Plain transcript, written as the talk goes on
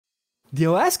The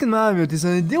Alaskan Malamute is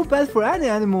an ideal pet for any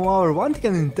animal lover wanting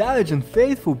an intelligent,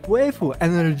 faithful, playful,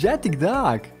 and energetic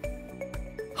dog.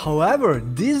 However,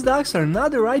 these dogs are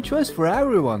not the right choice for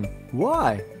everyone.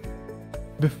 Why?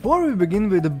 Before we begin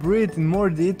with the breed in more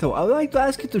detail, I would like to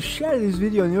ask you to share this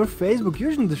video on your Facebook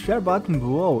using the share button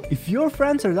below. If your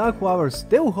friends are dog lovers,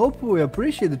 they will hopefully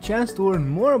appreciate the chance to learn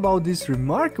more about this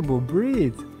remarkable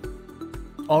breed.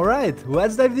 Alright,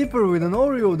 let's dive deeper with an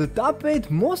overview of the top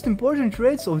 8 most important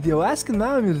traits of the Alaskan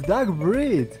Malamute dog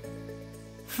breed.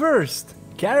 First,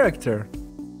 character.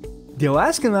 The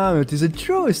Alaskan Malamute is a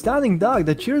truly stunning dog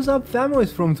that cheers up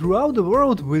families from throughout the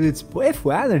world with its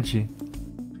playful energy.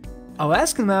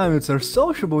 Alaskan Malamutes are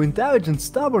sociable, intelligent,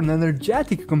 stubborn,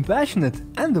 energetic, compassionate,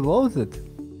 and devoted.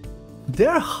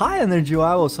 Their high energy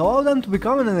levels allow them to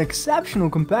become an exceptional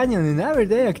companion in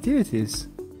everyday activities.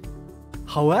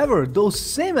 However, those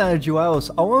same energy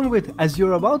levels, along with, as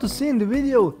you're about to see in the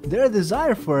video, their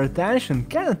desire for attention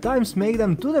can at times make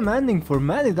them too demanding for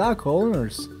many dog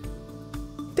owners.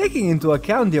 Taking into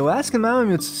account the Alaskan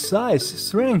Malamute's size,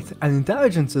 strength, and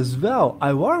intelligence as well,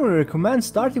 I warmly recommend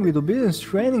starting with obedience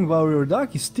training while your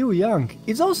dog is still young.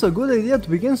 It's also a good idea to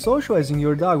begin socializing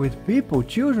your dog with people,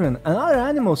 children, and other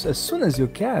animals as soon as you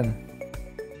can.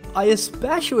 I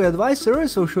especially advise early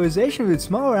socialization with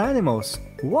smaller animals.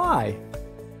 Why?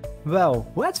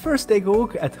 Well, let's first take a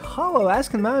look at how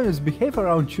Alaskan Malamutes behave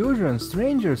around children,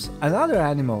 strangers, and other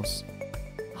animals.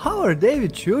 How are they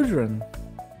with children?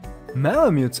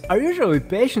 Malamutes are usually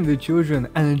patient with children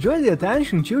and enjoy the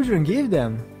attention children give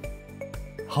them.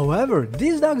 However,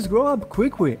 these dogs grow up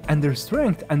quickly and their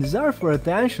strength and desire for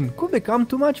attention could become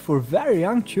too much for very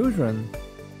young children.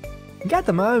 Get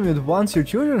a Malamute once your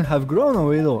children have grown a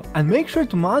little and make sure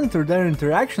to monitor their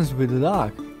interactions with the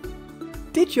dog.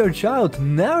 Teach your child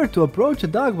never to approach a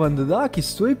dog when the dog is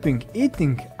sleeping,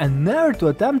 eating, and never to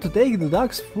attempt to take the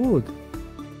dog's food.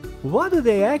 What do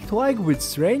they act like with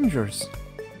strangers?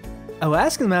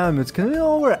 Alaskan Malamutes can win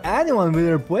over anyone with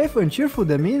their playful and cheerful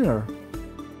demeanor.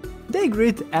 They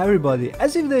greet everybody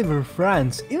as if they were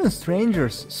friends, even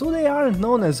strangers, so they aren't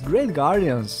known as great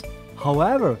guardians.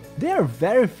 However, they are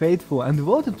very faithful and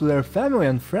devoted to their family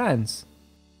and friends.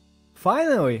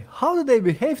 Finally, how do they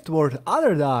behave toward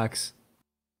other dogs?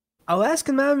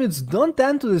 Alaskan Malamutes don't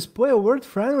tend to display overt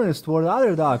friendliness toward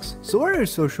other dogs, so early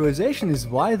socialization is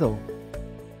vital.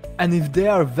 And if they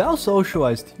are well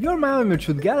socialized, your Malamute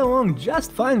should get along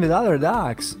just fine with other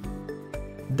dogs.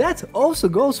 That also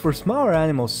goes for smaller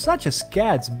animals such as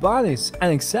cats, bunnies,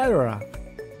 and etc.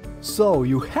 So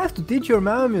you have to teach your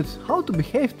Malamute how to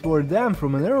behave toward them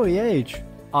from an early age,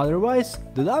 otherwise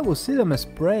the dog will see them as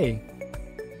prey.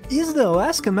 Is the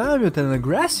Alaskan Malamute an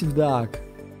aggressive dog?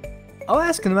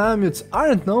 Alaskan Malamutes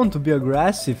aren't known to be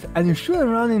aggressive and you shouldn't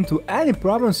run into any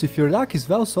problems if your dog is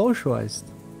well socialized.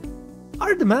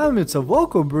 Are the Malamutes a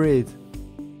vocal breed?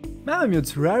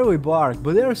 Malamutes rarely bark,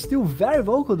 but they are still very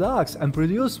vocal dogs and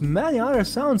produce many other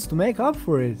sounds to make up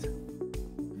for it.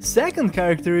 Second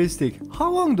characteristic,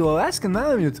 how long do Alaskan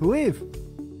Malamutes live?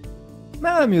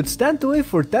 Malamutes tend to live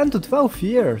for 10 to 12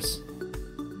 years.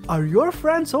 Are your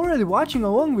friends already watching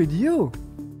along with you?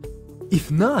 If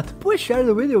not, please share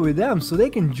the video with them so they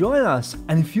can join us,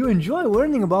 and if you enjoy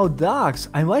learning about dogs,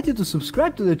 I invite you to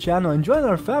subscribe to the channel and join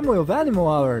our family of animal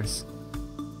lovers.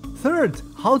 Third,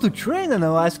 how to train an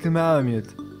Alaskan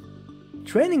Malamute.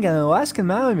 Training an Alaskan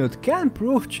Malamute can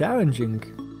prove challenging.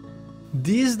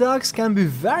 These dogs can be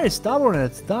very stubborn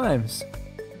at times.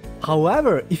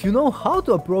 However, if you know how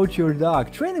to approach your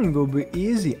dog, training will be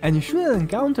easy and you shouldn't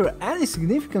encounter any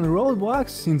significant roadblocks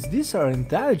since these are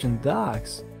intelligent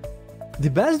dogs. The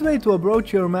best way to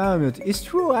approach your Malamute is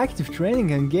through active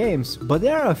training and games, but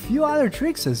there are a few other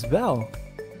tricks as well.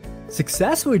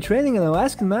 Successfully training an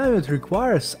Alaskan Malamute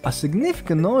requires a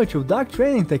significant knowledge of dog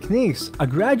training techniques, a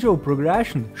gradual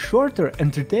progression, shorter,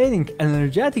 entertaining and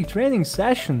energetic training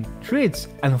session, treats,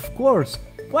 and of course,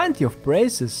 plenty of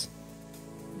praises.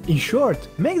 In short,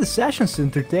 make the sessions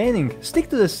entertaining, stick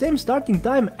to the same starting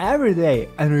time every day,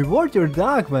 and reward your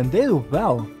dog when they do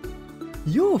well.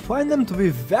 You will find them to be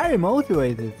very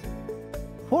motivated.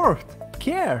 Fourth,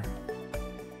 care.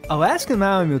 Alaskan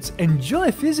Malamutes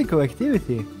enjoy physical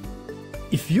activity.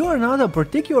 If you are not a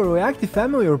particularly active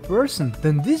family or person,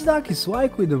 then this dog is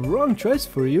likely the wrong choice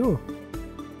for you.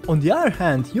 On the other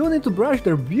hand, you need to brush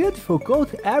their beautiful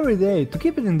coat every day to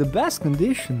keep it in the best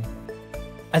condition.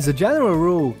 As a general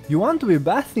rule, you want to be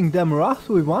bathing them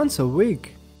roughly once a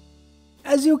week.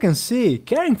 As you can see,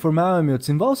 caring for Malamutes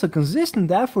involves a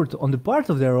consistent effort on the part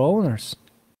of their owners.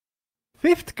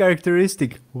 Fifth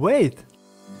characteristic, weight.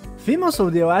 Females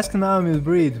of the Alaskan Malamute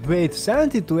breed weigh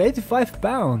 70 to 85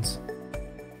 pounds.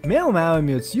 Male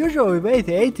Malamutes usually weigh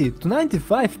 80 to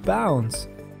 95 pounds.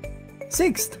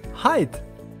 6th, height.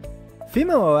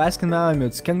 Female Alaskan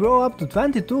Malamutes can grow up to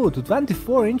 22 to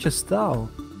 24 inches tall.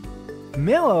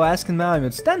 Male Alaskan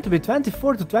Malamutes tend to be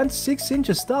 24 to 26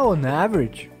 inches tall on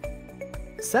average.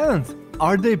 7th,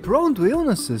 are they prone to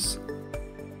illnesses?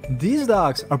 These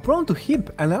dogs are prone to hip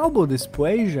and elbow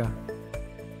dysplasia.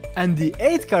 And the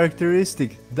 8th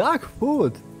characteristic, dog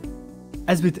food.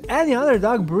 As with any other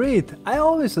dog breed, I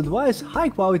always advise high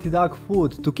quality dog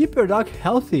food to keep your dog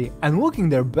healthy and looking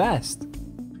their best.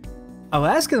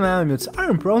 Alaskan Malamutes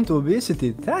aren't prone to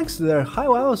obesity thanks to their high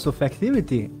levels of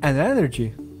activity and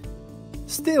energy.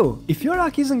 Still, if your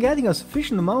dog isn't getting a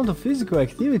sufficient amount of physical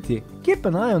activity, keep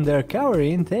an eye on their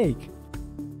calorie intake.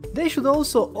 They should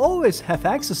also always have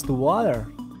access to water.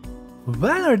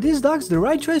 When are these dogs the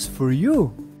right choice for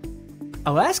you?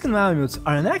 Alaskan Malamutes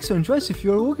are an excellent choice if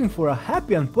you are looking for a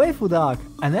happy and playful dog,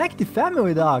 an active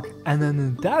family dog, and an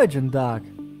intelligent dog.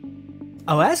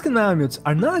 Alaskan Malamutes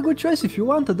are not a good choice if you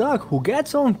want a dog who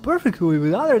gets along perfectly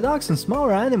with other dogs and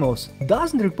smaller animals,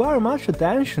 doesn't require much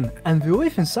attention, and will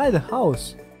live inside the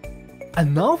house.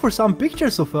 And now for some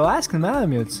pictures of Alaskan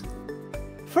Malamutes.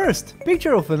 First,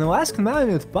 picture of an Alaskan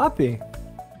Malamute puppy.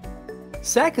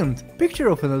 Second, picture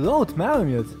of an adult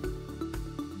Malamute.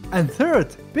 And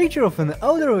third, picture of an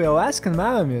elderly Alaskan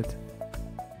Malamute.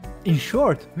 In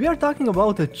short, we are talking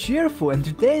about a cheerful,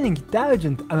 entertaining,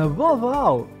 intelligent, and above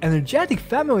all, energetic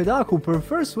family dog who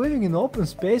prefers living in open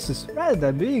spaces rather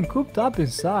than being cooped up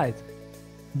inside.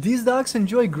 These dogs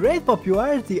enjoy great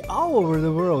popularity all over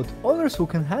the world. Owners who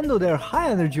can handle their high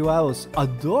energy levels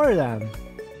adore them.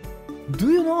 Do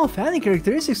you know of any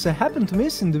characteristics I happened to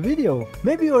miss in the video?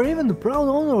 Maybe you are even the proud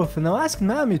owner of an Alaskan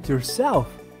Malamute yourself.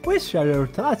 Please share your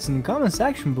thoughts in the comment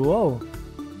section below.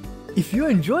 If you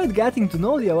enjoyed getting to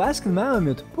know the Alaskan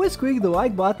Malamute, please click the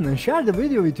like button and share the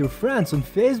video with your friends on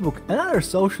Facebook and other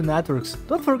social networks.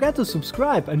 Don't forget to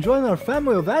subscribe and join our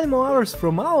family of animal lovers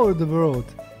from all over the world.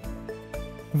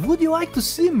 Would you like to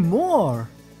see more?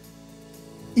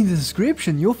 In the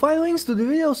description you'll find links to the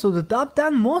videos of the top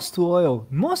 10 most loyal,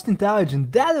 most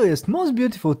intelligent, deadliest, most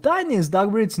beautiful, tiniest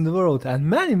dog breeds in the world and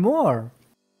many more.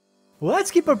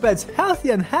 Let's keep our pets healthy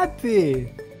and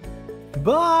happy!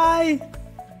 Bye!